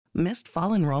Missed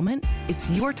fall enrollment? It's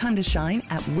your time to shine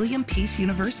at William Peace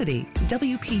University.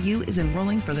 WPU is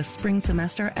enrolling for the spring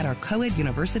semester at our co-ed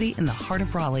university in the heart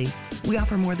of Raleigh. We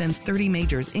offer more than 30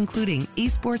 majors, including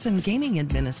esports and gaming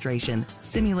administration,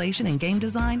 simulation and game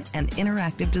design, and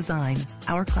interactive design.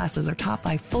 Our classes are taught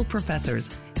by full professors,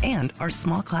 and our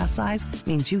small class size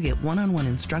means you get one-on-one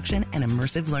instruction and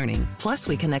immersive learning. Plus,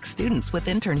 we connect students with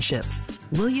internships.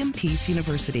 William Peace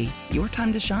University, your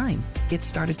time to shine. Get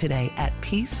started today at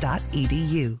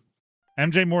peace.edu.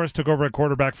 MJ Morris took over at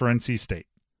quarterback for NC State.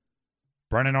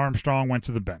 Brennan Armstrong went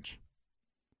to the bench.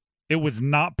 It was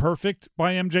not perfect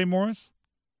by MJ Morris,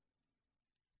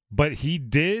 but he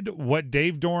did what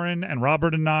Dave Doran and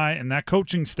Robert and I and that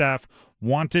coaching staff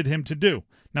wanted him to do.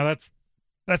 Now,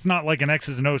 that's not like an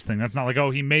X's and O's thing. That's not like,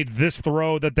 oh, he made this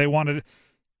throw that they wanted.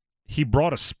 He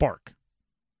brought a spark.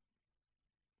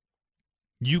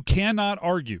 You cannot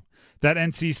argue that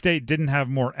NC State didn't have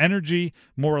more energy,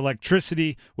 more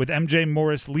electricity with MJ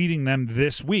Morris leading them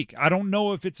this week. I don't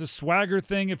know if it's a swagger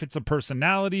thing, if it's a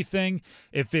personality thing,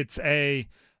 if it's a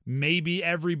maybe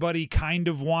everybody kind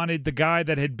of wanted the guy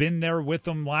that had been there with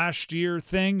them last year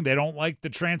thing. They don't like the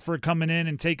transfer coming in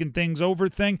and taking things over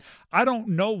thing. I don't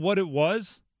know what it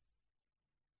was.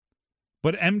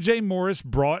 But MJ Morris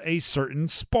brought a certain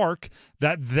spark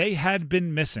that they had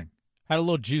been missing. Had a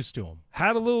little juice to him.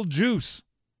 Had a little juice.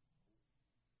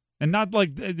 And not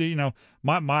like,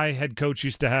 my head coach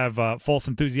used to have False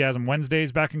Enthusiasm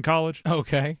Wednesdays back in college.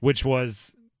 Okay. Which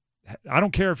was, I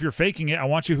don't care if you're faking it. I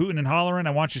want you hooting and hollering.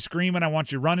 I want you screaming. I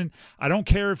want you running. I don't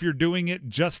care if you're doing it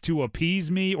just to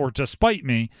appease me or to spite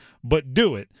me, but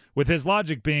do it. With his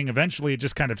logic being eventually it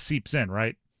just kind of seeps in,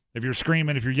 right? If you're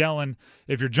screaming, if you're yelling,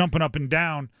 if you're jumping up and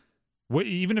down,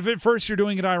 even if at first you're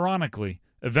doing it ironically,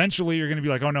 eventually you're going to be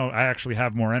like, oh, no, I actually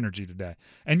have more energy today.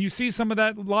 And you see some of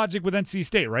that logic with NC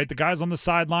State, right? The guys on the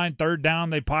sideline, third down,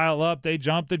 they pile up, they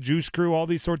jump, the juice crew, all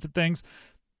these sorts of things.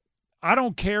 I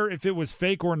don't care if it was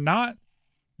fake or not.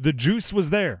 The juice was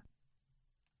there.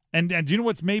 And do you know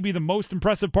what's maybe the most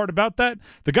impressive part about that?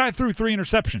 The guy threw 3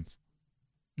 interceptions.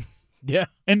 Yeah.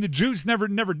 And the juice never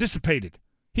dissipated.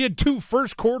 He had 2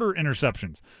 first-quarter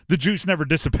interceptions. The juice never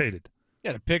dissipated. He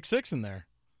had a pick 6 in there.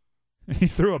 He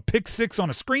threw a pick 6 on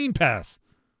a screen pass.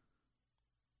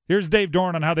 Here's Dave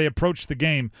Doran on how they approached the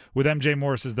game with MJ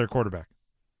Morris as their quarterback.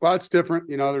 Well, it's different.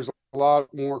 There's a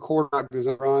lot more quarterback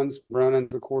design runs. Brennan's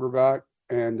the quarterback.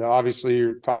 And obviously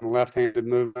you're talking left-handed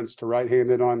movements to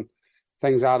right-handed on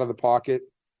things out of the pocket.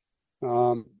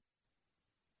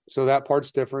 So that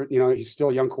part's different. He's still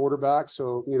a young quarterback.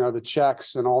 So, the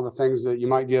checks and all the things that you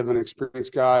might give an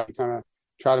experienced guy, you kind of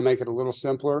try to make it a little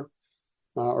simpler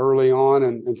early on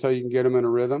and until you can get him in a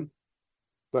rhythm.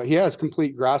 But he has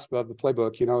complete grasp of the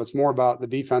playbook. It's more about the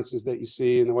defenses that you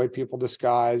see and the way people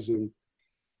disguise and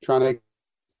trying to make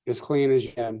it as clean as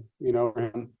you can,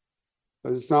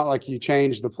 But it's not like you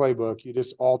change the playbook. You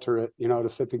just alter it, to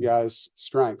fit the guy's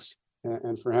strengths.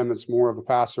 And for him, it's more of a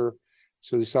passer.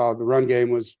 So you saw the run game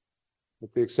was,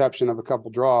 with the exception of a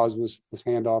couple draws, was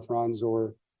handoff runs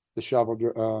or the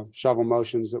shovel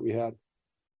motions that we had.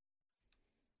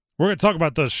 We're going to talk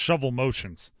about those shovel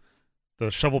motions, the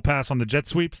shovel pass on the jet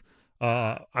sweeps.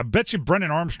 I bet you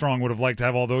Brennan Armstrong would have liked to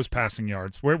have all those passing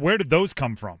yards. Where did those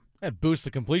come from? That boosts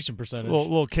the completion percentage.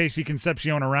 Little Casey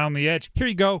Concepcion around the edge. Here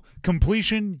you go.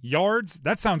 Completion, yards.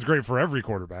 That sounds great for every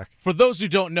quarterback. For those who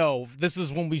don't know, this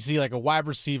is when we see like a wide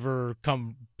receiver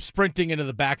come sprinting into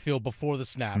the backfield before the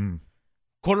snap.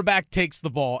 Quarterback takes the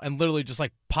ball and literally just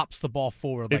like pops the ball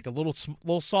forward, like a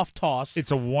little soft toss. It's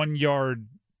a 1 yard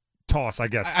toss, I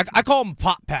guess. I call them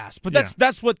pop pass, but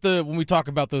that's what when we talk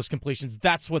about those completions,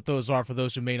 that's what those are for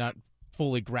those who may not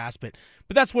fully grasp it.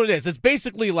 But that's what it is. It's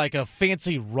basically like a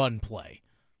fancy run play.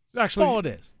 Actually, that's all it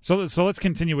is. So let's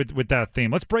continue with that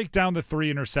theme. Let's break down the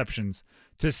 3 interceptions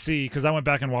to see, because I went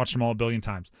back and watched them all a billion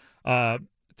times,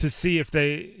 to see if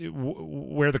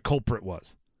where the culprit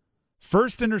was.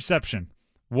 First interception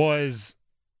was,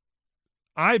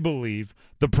 I believe,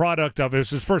 the product of, it was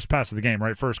his first pass of the game,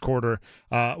 right? First quarter,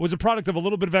 was a product of a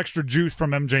little bit of extra juice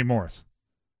from MJ Morris.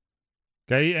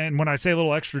 Okay, and when I say a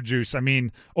little extra juice, I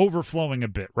mean overflowing a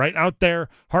bit, right? Out there,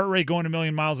 heart rate going a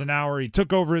million miles an hour. He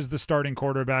took over as the starting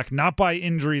quarterback, not by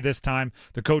injury this time.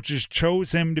 The coaches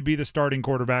chose him to be the starting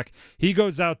quarterback. He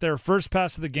goes out there, first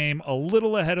pass of the game, a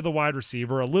little ahead of the wide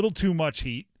receiver, a little too much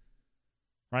heat,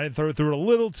 right? Threw it a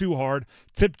little too hard,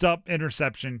 tipped up,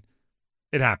 interception.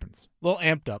 It happens. A little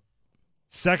amped up.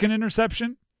 Second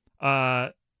interception,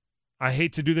 I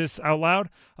hate to do this out loud.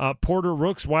 Porter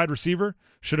Rooks, wide receiver,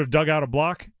 should have dug out a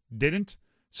block, didn't.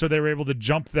 So they were able to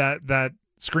jump that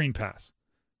screen pass.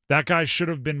 That guy should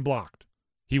have been blocked.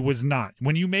 He was not.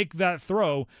 When you make that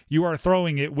throw, you are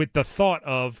throwing it with the thought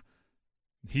of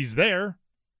he's there,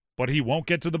 but he won't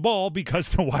get to the ball because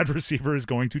the wide receiver is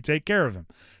going to take care of him.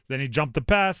 Then he jumped the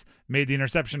pass, made the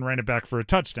interception, ran it back for a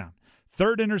touchdown.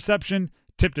 Third interception,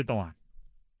 tipped at the line.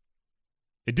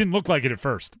 It didn't look like it at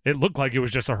first. It looked like it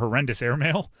was just a horrendous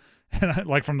airmail. And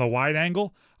like from the wide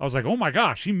angle, I was like, oh my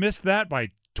gosh, he missed that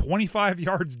by 25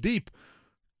 yards deep.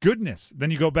 Goodness.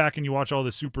 Then you go back and you watch all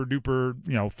the super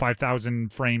duper,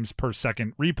 5,000 frames per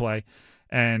second replay,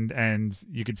 and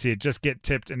you can see it just get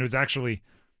tipped. And it was actually,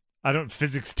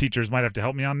 physics teachers might have to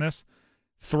help me on this.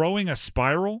 Throwing a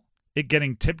spiral, it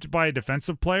getting tipped by a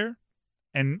defensive player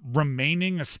and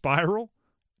remaining a spiral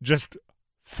just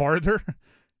farther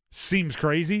seems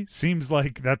crazy. Seems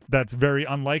like that's very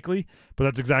unlikely, but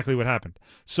that's exactly what happened.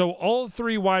 So all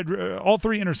three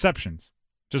interceptions,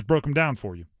 just broke them down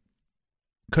for you,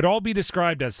 could all be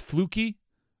described as fluky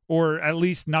or at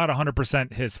least not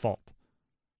 100% his fault.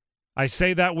 I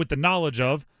say that with the knowledge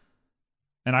of,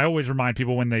 and I always remind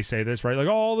people when they say this, right? Like,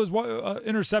 all those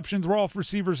interceptions were off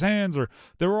receivers' hands or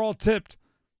they were all tipped.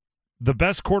 The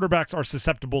best quarterbacks are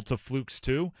susceptible to flukes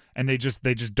too, and they just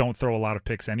don't throw a lot of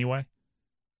picks anyway.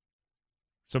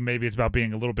 So maybe it's about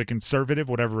being a little bit conservative,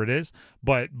 whatever it is.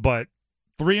 But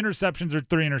 3 interceptions are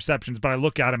 3 interceptions, but I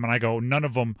look at them and I go, none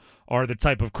of them are the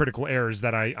type of critical errors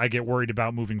that I get worried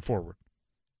about moving forward.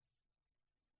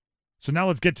 So now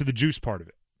let's get to the juice part of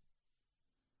it.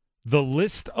 The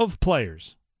list of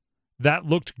players that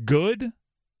looked good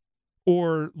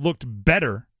or looked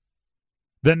better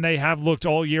than they have looked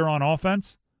all year on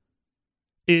offense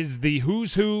is the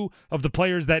who's who of the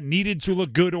players that needed to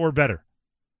look good or better.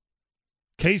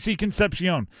 Casey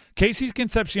Concepcion,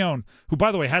 who,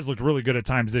 by the way, has looked really good at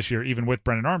times this year, even with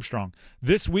Brennan Armstrong.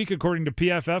 This week, according to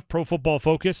PFF, Pro Football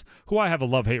Focus, who I have a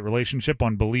love-hate relationship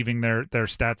on believing their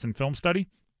stats and film study,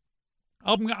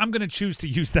 I'm going to choose to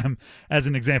use them as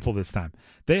an example this time.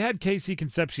 They had Casey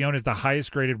Concepcion as the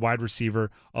highest-graded wide receiver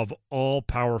of all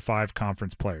Power 5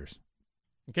 conference players.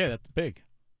 Okay, that's big.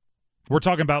 We're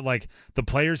talking about, like, the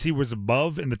players he was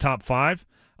above in the top 5.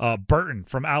 Burton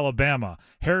from Alabama,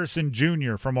 Harrison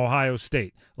Jr. from Ohio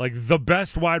State. Like, the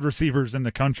best wide receivers in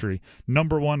the country.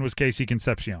 Number 1 was Casey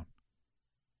Concepcion.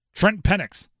 Trent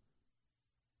Penix.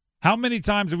 How many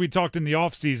times have we talked in the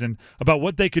offseason about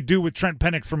what they could do with Trent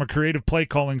Penix from a creative play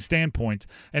calling standpoint,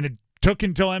 and it took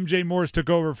until MJ Morris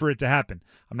took over for it to happen.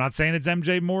 I'm not saying it's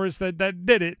MJ Morris that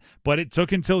did it, but it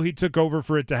took until he took over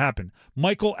for it to happen.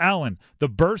 Michael Allen, the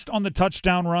burst on the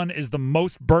touchdown run is the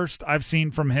most burst I've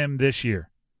seen from him this year.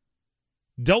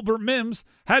 Delbert Mims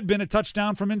had been a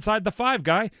touchdown from inside the 5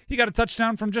 guy. He got a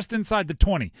touchdown from just inside the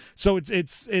 20. So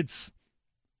it's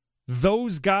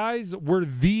those guys were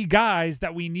the guys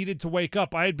that we needed to wake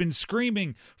up. I had been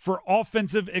screaming for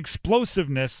offensive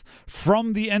explosiveness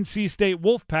from the NC State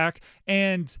Wolfpack,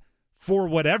 and for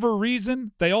whatever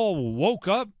reason, they all woke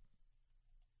up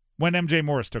when MJ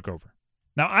Morris took over.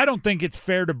 Now, I don't think it's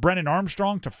fair to Brennan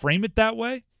Armstrong to frame it that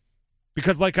way.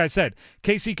 Because, like I said,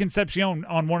 Casey Concepcion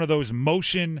on one of those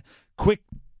motion, quick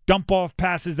dump-off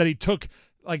passes that he took,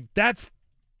 like,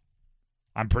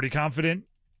 I'm pretty confident.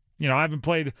 I haven't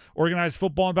played organized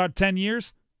football in about 10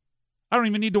 years. I don't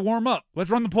even need to warm up. Let's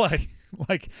run the play.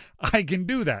 Like, I can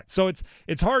do that. So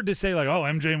it's hard to say, like, oh,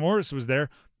 MJ Morris was there.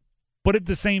 But at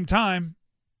the same time,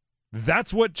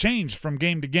 that's what changed from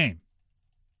game to game.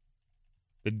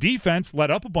 The defense let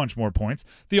up a bunch more points.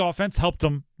 The offense helped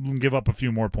them give up a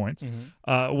few more points.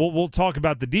 Mm-hmm. We'll talk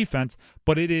about the defense,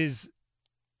 but it is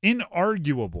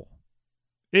inarguable.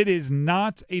 It is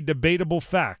not a debatable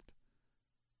fact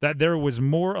that there was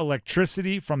more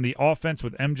electricity from the offense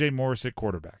with MJ Morris at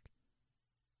quarterback.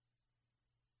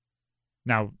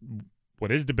 Now,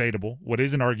 what is debatable, what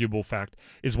is an arguable fact,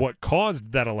 is what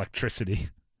caused that electricity,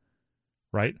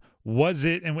 right? Was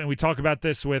it, and when we talk about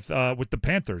this with the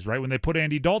Panthers, right? When they put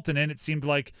Andy Dalton in, it seemed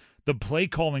like the play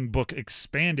calling book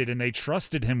expanded and they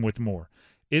trusted him with more.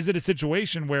 Is it a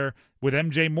situation where with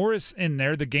MJ Morris in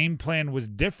there, the game plan was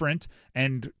different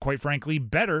and, quite frankly,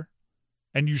 better,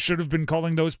 and you should have been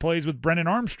calling those plays with Brennan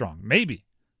Armstrong? Maybe.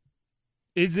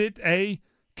 Is it a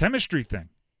chemistry thing?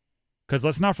 Because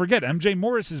let's not forget, MJ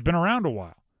Morris has been around a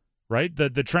while. Right, the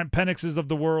Trent Penixes of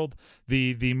the world,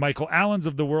 the Michael Allens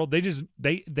of the world,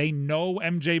 they know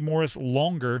MJ Morris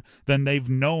longer than they've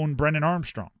known Brennan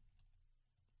Armstrong.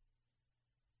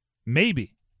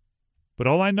 Maybe, but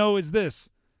all I know is this: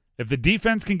 if the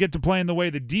defense can get to playing the way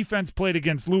the defense played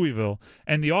against Louisville,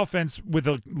 and the offense with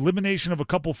the elimination of a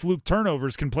couple fluke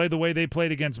turnovers can play the way they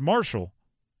played against Marshall,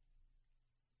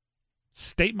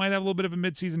 State might have a little bit of a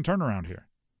midseason turnaround here.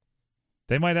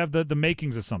 They might have the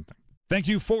makings of something. Thank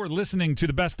you for listening to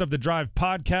the Best of the Drive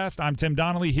podcast. I'm Tim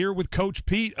Donnelly here with Coach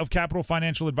Pete of Capital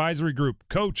Financial Advisory Group.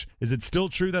 Coach, is it still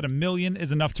true that $1 million is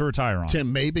enough to retire on?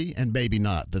 Tim, maybe and maybe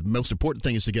not. The most important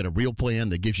thing is to get a real plan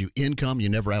that gives you income you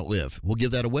never outlive. We'll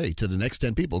give that away to the next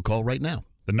 10 people who call right now.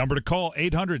 The number to call,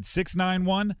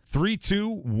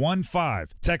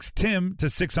 800-691-3215. Text Tim to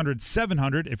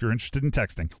 600-700 if you're interested in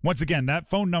texting. Once again, that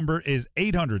phone number is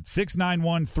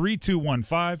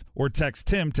 800-691-3215 or text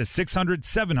Tim to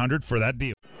 600-700 for that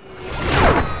deal.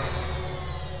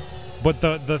 But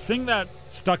the thing that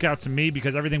stuck out to me,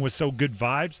 because everything was so good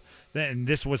vibes, and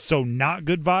this was so not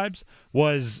good vibes,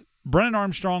 was Brennan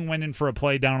Armstrong went in for a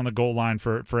play down on the goal line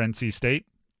for NC State,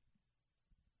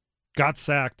 got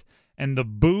sacked, and the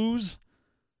boos,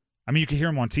 I mean, you can hear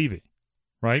them on TV,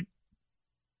 right?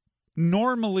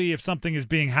 Normally, if something is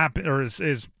being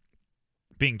is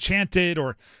being chanted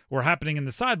or happening in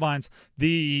the sidelines,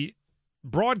 the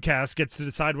broadcast gets to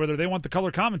decide whether they want the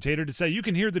color commentator to say, you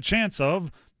can hear the chants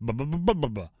of blah, blah, blah, blah, blah,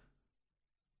 blah.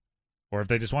 Or if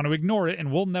they just want to ignore it,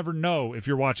 and we'll never know if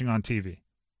you're watching on TV.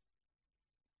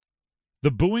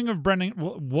 The booing of Brennan,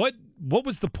 what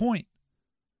was the point?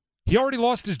 He already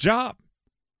lost his job.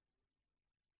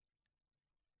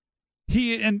 Do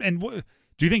you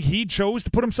think he chose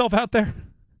to put himself out there?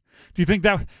 Do you think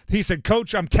that he said,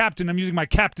 Coach, I'm captain. I'm using my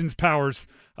captain's powers.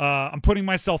 I'm putting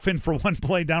myself in for one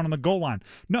play down on the goal line.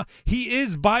 No, he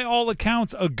is, by all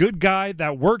accounts, a good guy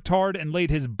that worked hard and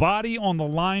laid his body on the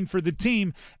line for the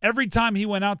team every time he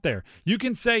went out there. You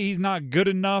can say he's not good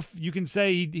enough. You can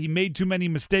say he made too many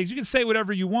mistakes. You can say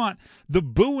whatever you want. The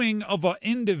booing of an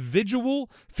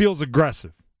individual feels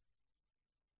aggressive.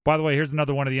 By the way, here's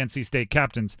another one of the NC State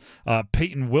captains,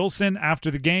 Payton Wilson. After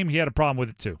the game, he had a problem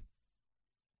with it too.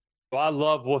 Well, I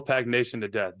love Wolfpack Nation to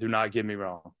death. Do not get me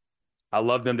wrong. I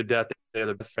love them to death. They're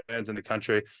the best fans in the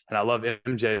country. And I love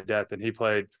MJ to death. And he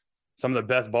played some of the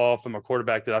best ball from a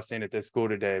quarterback that I've seen at this school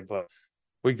today. But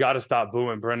we got to stop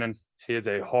booing Brennan. He is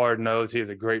a hard nose. He is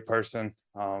a great person.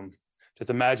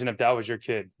 Just imagine if that was your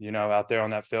kid, out there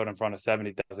on that field in front of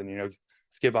 70,000, let's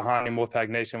get behind him, Wolfpack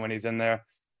Nation, when he's in there.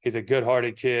 He's a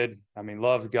good-hearted kid. I mean,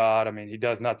 loves God. I mean, he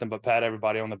does nothing but pat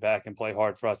everybody on the back and play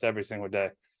hard for us every single day.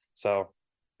 So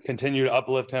continue to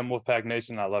uplift him, Wolfpack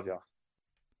Nation. I love y'all.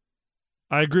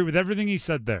 I agree with everything he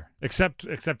said there, except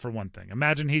for one thing.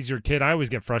 Imagine he's your kid. I always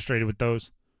get frustrated with those.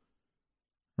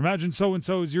 Imagine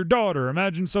so-and-so is your daughter.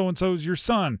 Imagine so-and-so is your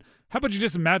son. How about you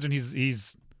just imagine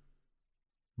he's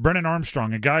Brennan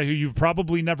Armstrong, a guy who you've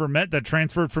probably never met that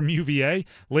transferred from UVA,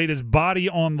 laid his body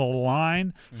on the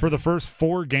line for the first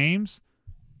 4 games,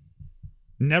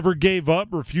 never gave up,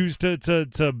 refused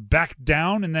to back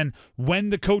down, and then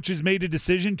when the coaches made a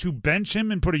decision to bench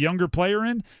him and put a younger player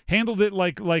in, handled it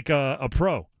like a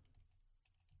pro.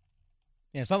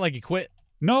 Yeah, it's not like he quit.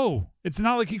 No, it's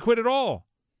not like he quit at all.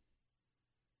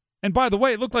 And by the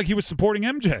way, it looked like he was supporting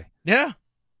MJ. Yeah.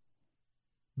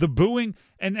 The booing,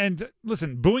 and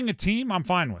listen, booing a team, I'm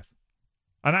fine with.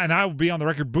 And I will be on the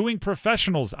record, booing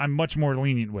professionals, I'm much more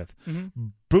lenient with. Mm-hmm.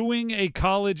 Booing a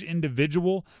college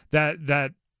individual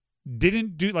that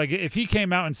didn't do, like, if he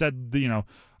came out and said,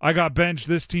 I got benched,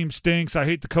 this team stinks, I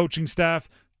hate the coaching staff,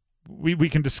 we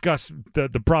can discuss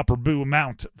the proper boo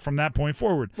amount from that point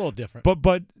forward. A little different.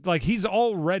 But like, he's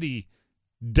already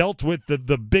dealt with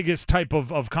the biggest type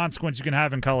of consequence you can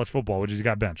have in college football, which is he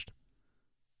got benched.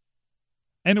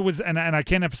 And it was, and I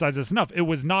can't emphasize this enough, it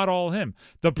was not all him.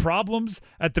 The problems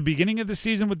at the beginning of the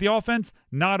season with the offense,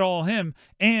 not all him.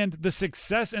 And the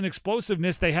success and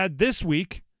explosiveness they had this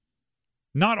week,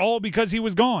 not all because he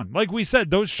was gone. Like we said,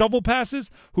 those shovel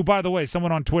passes, who, by the way,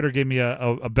 someone on Twitter gave me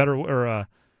a better, or a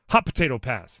hot potato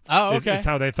pass. Oh, okay. Is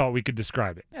how they thought we could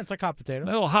describe it. Yeah, it's like hot potato. A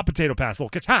little hot potato pass, a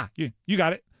little catch. You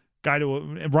got it. Guy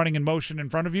running in motion in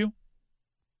front of you.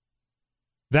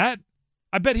 That,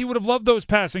 I bet he would have loved those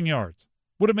passing yards.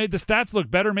 Would have made the stats look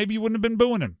better. Maybe you wouldn't have been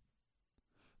booing him.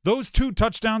 Those 2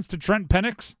 touchdowns to Trent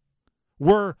Penix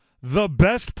were the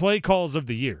best play calls of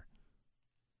the year.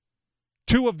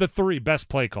 2 of the 3 best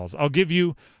play calls. I'll give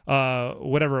you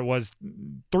whatever it was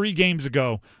 3 games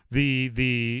ago,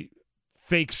 the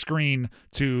fake screen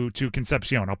to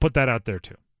Concepcion. I'll put that out there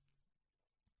too.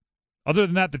 Other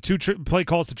than that, the 2 play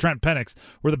calls to Trent Penix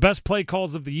were the best play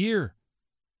calls of the year.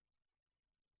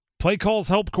 Play calls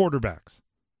help quarterbacks.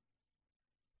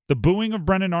 The booing of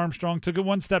Brennan Armstrong took it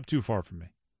one step too far for me.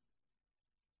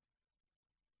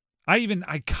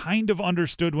 I kind of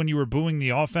understood when you were booing the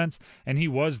offense and he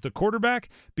was the quarterback,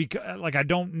 because I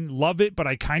don't love it, but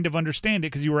I kind of understand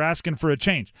it because you were asking for a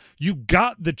change. You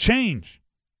got the change.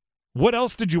 What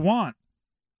else did you want?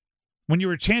 When you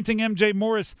were chanting MJ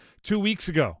Morris 2 weeks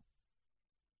ago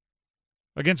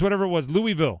against whatever it was,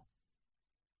 Louisville,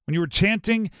 When you were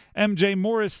chanting MJ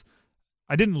Morris,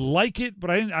 I didn't like it, but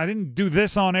I didn't do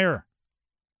this on air.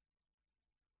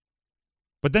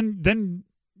 But then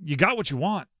you got what you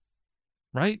want,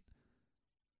 right?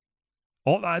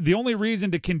 The only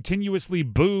reason to continuously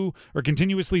boo or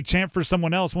continuously chant for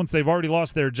someone else once they've already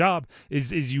lost their job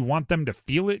is you want them to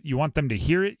feel it, you want them to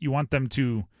hear it, you want them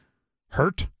to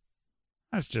hurt.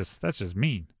 That's just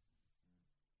mean.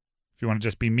 If you want to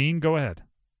just be mean, go ahead.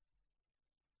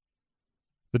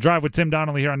 The Drive with Tim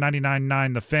Donnelly here on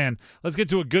 99.9 The Fan. Let's get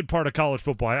to a good part of college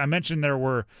football. I mentioned there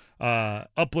were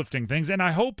uplifting things, and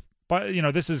I hope,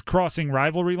 this is crossing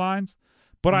rivalry lines.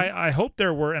 But I hope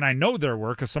there were, and I know there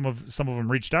were, because some of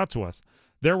them reached out to us.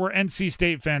 There were NC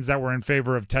State fans that were in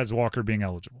favor of Tez Walker being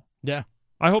eligible. Yeah.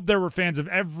 I hope there were fans of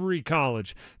every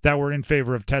college that were in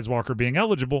favor of Tez Walker being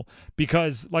eligible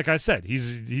because, like I said,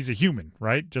 he's a human,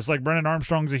 right? Just like Brennan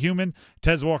Armstrong's a human,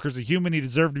 Tez Walker's a human. He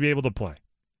deserved to be able to play.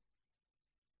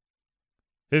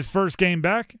 His first game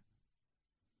back,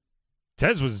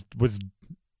 Tez was,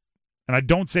 and I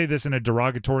don't say this in a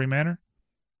derogatory manner,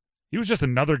 he was just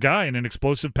another guy in an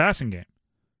explosive passing game,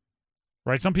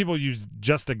 right? Some people use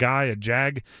just a guy, a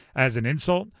jag, as an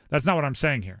insult. That's not what I'm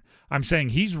saying here. I'm saying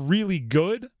he's really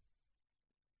good,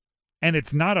 and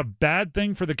it's not a bad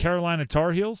thing for the Carolina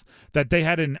Tar Heels that they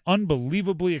had an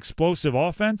unbelievably explosive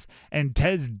offense, and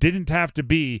Tez didn't have to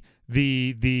be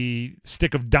the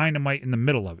stick of dynamite in the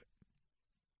middle of it.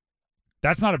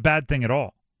 That's not a bad thing at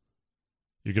all.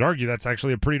 You could argue that's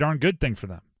actually a pretty darn good thing for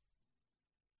them.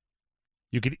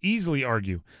 You could easily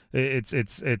argue it's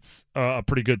a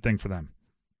pretty good thing for them.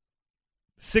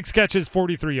 6 catches,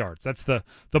 43 yards. That's the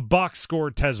box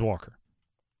score, Tez Walker.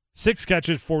 6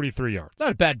 catches, 43 yards.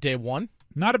 Not a bad day one.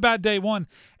 Not a bad day one.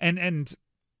 And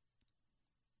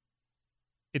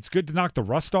it's good to knock the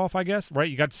rust off, I guess, right?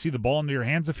 You got to see the ball into your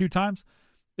hands a few times.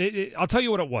 I'll tell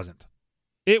you what it wasn't.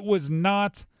 It was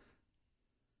not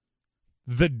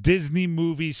the Disney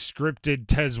movie scripted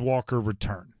Tez Walker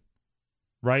return.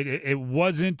 Right? It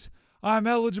wasn't, I'm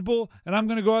eligible, and I'm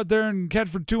going to go out there and catch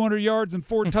for 200 yards and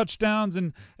 4 touchdowns,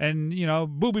 and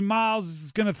Boobie Miles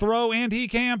is going to throw, and he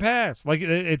can pass. Like,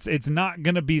 it's not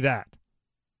going to be that.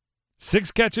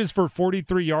 6 catches for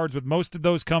 43 yards, with most of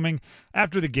those coming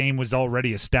after the game was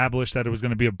already established that it was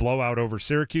going to be a blowout over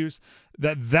Syracuse.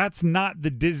 That's not the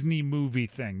Disney movie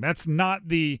thing. That's not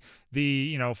the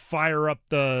fire up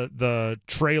the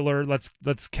trailer.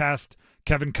 Let's cast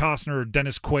Kevin Costner or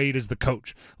Dennis Quaid as the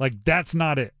coach. Like, that's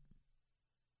not it.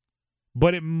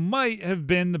 But it might have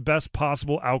been the best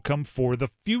possible outcome for the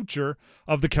future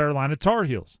of the Carolina Tar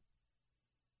Heels.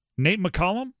 Nate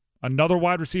McCollum, another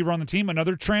wide receiver on the team,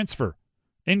 another transfer,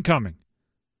 incoming.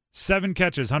 7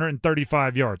 catches,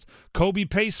 135 yards. Kobe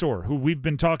Paysor, who we've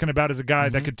been talking about as a guy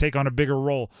that could take on a bigger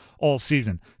role all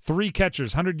season. 3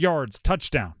 catches, 100 yards,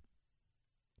 touchdown.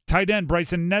 Tight end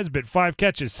Bryson Nesbitt, 5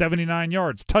 catches, 79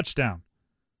 yards, touchdown.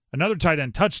 Another tight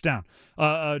end, touchdown.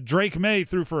 Drake Maye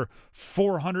threw for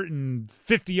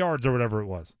 450 yards or whatever it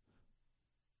was.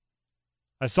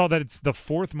 I saw that it's the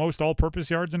 4th most all-purpose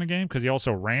yards in a game because he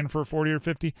also ran for 40 or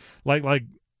 50. Like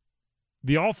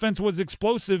the offense was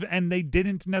explosive, and they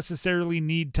didn't necessarily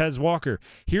need Tez Walker.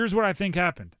 Here's what I think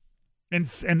happened. And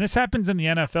this happens in the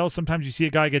NFL. Sometimes you see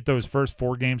a guy get those first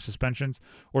 4-game suspensions,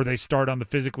 or they start on the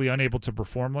physically unable to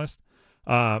perform list.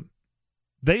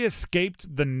 They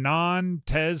escaped the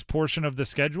non-Tez portion of the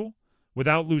schedule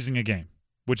without losing a game,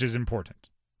 which is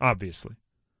important, obviously.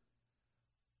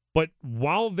 But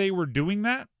while they were doing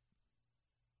that,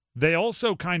 they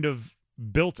also kind of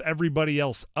built everybody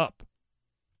else up.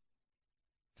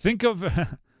 Think of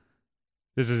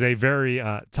this is a very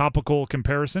topical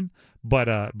comparison,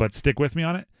 but stick with me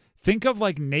on it. Think of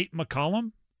like Nate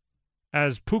McCollum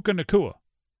as Puka Nacua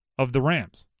of the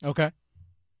Rams. Okay.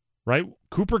 Right?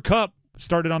 Cooper Kupp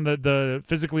started on the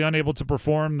physically unable to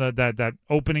perform that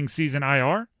opening season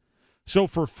IR. So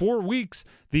for 4 weeks,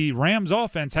 the Rams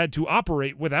offense had to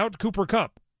operate without Cooper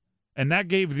Kupp. And that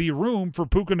gave the room for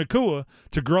Puka Nacua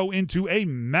to grow into a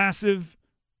massive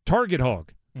target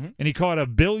hog. Mm-hmm. And he caught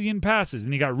 1 billion passes,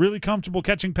 and he got really comfortable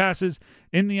catching passes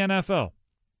in the NFL.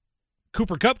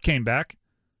 Cooper Kupp came back,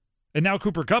 and now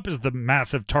Cooper Kupp is the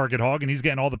massive target hog, and he's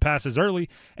getting all the passes early.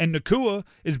 And Nacua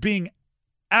is being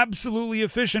absolutely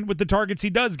efficient with the targets he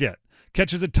does get.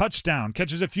 Catches a touchdown,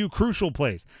 catches a few crucial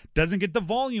plays. Doesn't get the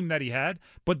volume that he had,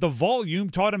 but the volume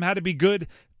taught him how to be good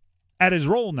at his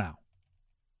role now.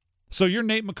 So you're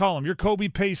Nate McCollum, you're Kobe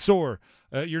Paysor,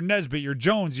 you're Nesbitt, you're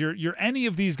Jones, you're any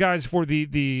of these guys for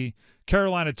the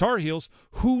Carolina Tar Heels.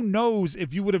 Who knows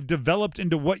if you would have developed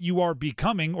into what you are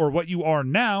becoming or what you are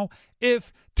now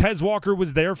if Tez Walker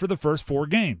was there for the first 4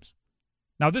 games.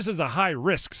 Now, this is a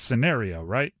high-risk scenario,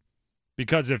 right?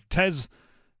 Because if Tez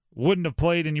wouldn't have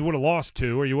played and you would have lost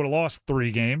 2 or you would have lost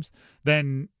 3 games,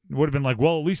 then it would have been like,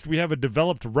 well, at least we have a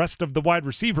developed rest of the wide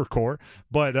receiver core,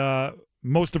 but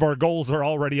most of our goals are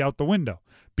already out the window.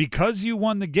 Because you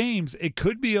won the games, it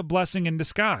could be a blessing in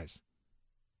disguise.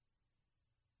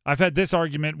 I've had this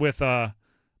argument with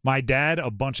my dad a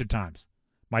bunch of times.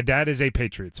 My dad is a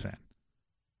Patriots fan.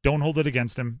 Don't hold it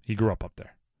against him. He grew up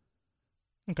there.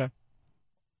 Okay.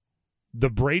 The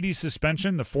Brady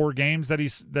suspension, the 4 games that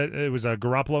it was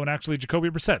Garoppolo and actually Jacoby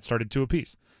Brissett started 2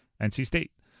 apiece. NC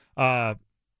State.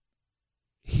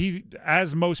 He,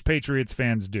 as most Patriots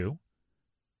fans do,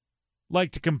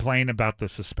 like to complain about the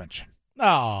suspension.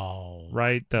 Oh,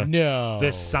 right.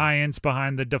 The science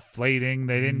behind the deflating.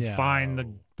 They didn't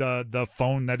find the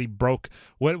phone that he broke.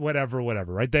 Whatever.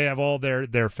 Right. They have all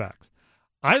their facts.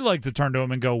 I like to turn to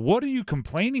him and go, "What are you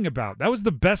complaining about? That was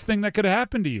the best thing that could have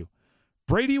happened to you.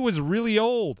 Brady was really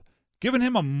old. Giving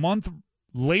him a month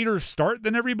later start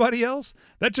than everybody else,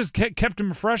 that just kept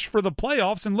him fresh for the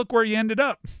playoffs. And look where he ended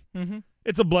up. Mm-hmm.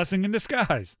 It's a blessing in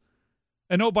disguise."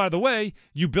 And oh, by the way,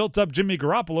 you built up Jimmy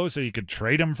Garoppolo so you could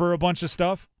trade him for a bunch of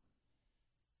stuff.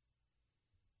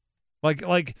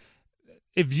 Like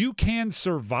if you can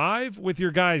survive with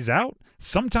your guys out,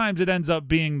 sometimes it ends up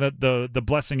being the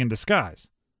blessing in disguise.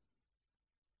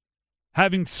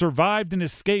 Having survived and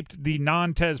escaped the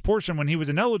non-Tez portion when he was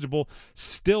ineligible,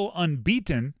 still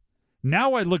unbeaten,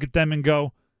 now I look at them and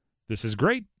go, this is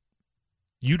great.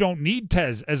 You don't need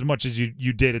Tez as much as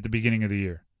you did at the beginning of the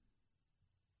year.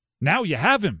 Now you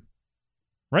have him,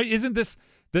 right? Isn't this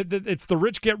it's the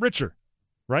rich get richer,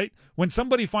 right? When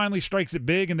somebody finally strikes it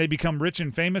big and they become rich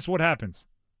and famous, what happens?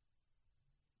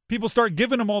 People start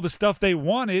giving them all the stuff they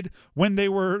wanted when they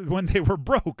were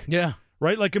broke. Yeah.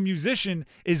 Right? Like a musician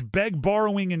is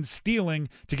borrowing, and stealing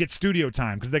to get studio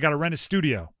time because they got to rent a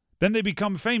studio. Then they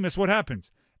become famous. What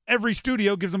happens? Every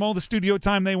studio gives them all the studio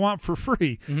time they want for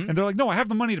free. Mm-hmm. And they're like, no, I have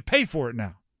the money to pay for it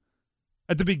now.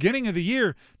 At the beginning of the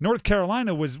year, North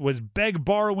Carolina was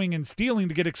borrowing, and stealing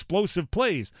to get explosive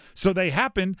plays. So they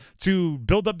happened to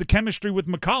build up the chemistry with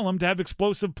McCollum to have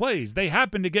explosive plays. They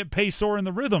happened to get Paysor in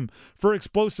the rhythm for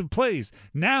explosive plays.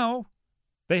 Now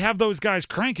they have those guys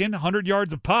cranking 100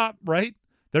 yards a pop, right?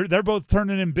 They're both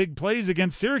turning in big plays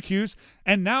against Syracuse,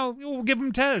 and now we'll give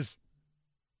them Tez.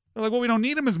 They're like, well, we don't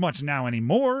need him as much now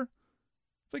anymore.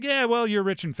 It's like, yeah, well, you're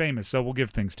rich and famous, so we'll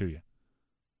give things to you.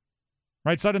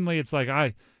 Right? Suddenly it's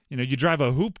like you drive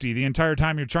a hoopty the entire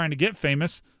time you're trying to get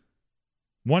famous.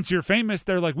 Once you're famous,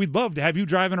 they're like, we'd love to have you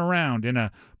driving around in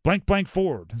a blank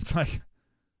Ford. It's like,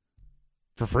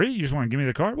 for free? You just want to give me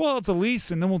the car? Well, it's a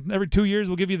lease, and then every 2 years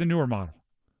we'll give you the newer model.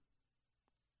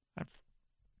 I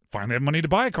finally have money to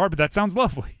buy a car, but that sounds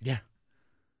lovely. Yeah.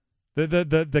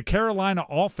 The Carolina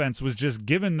offense was just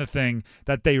given the thing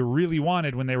that they really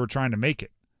wanted when they were trying to make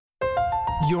it.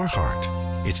 Your heart.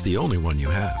 It's the only one you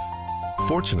have.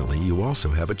 Fortunately, you also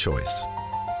have a choice.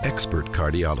 Expert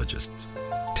cardiologists,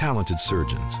 talented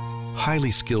surgeons, highly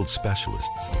skilled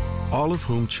specialists, all of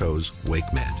whom chose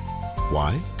WakeMed.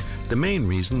 Why? The main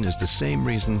reason is the same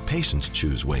reason patients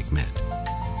choose WakeMed.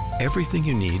 Everything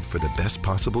you need for the best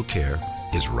possible care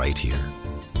is right here.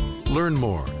 Learn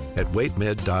more at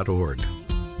wakemed.org.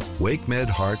 WakeMed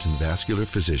Heart and Vascular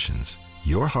Physicians.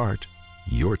 Your heart,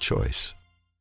 your choice.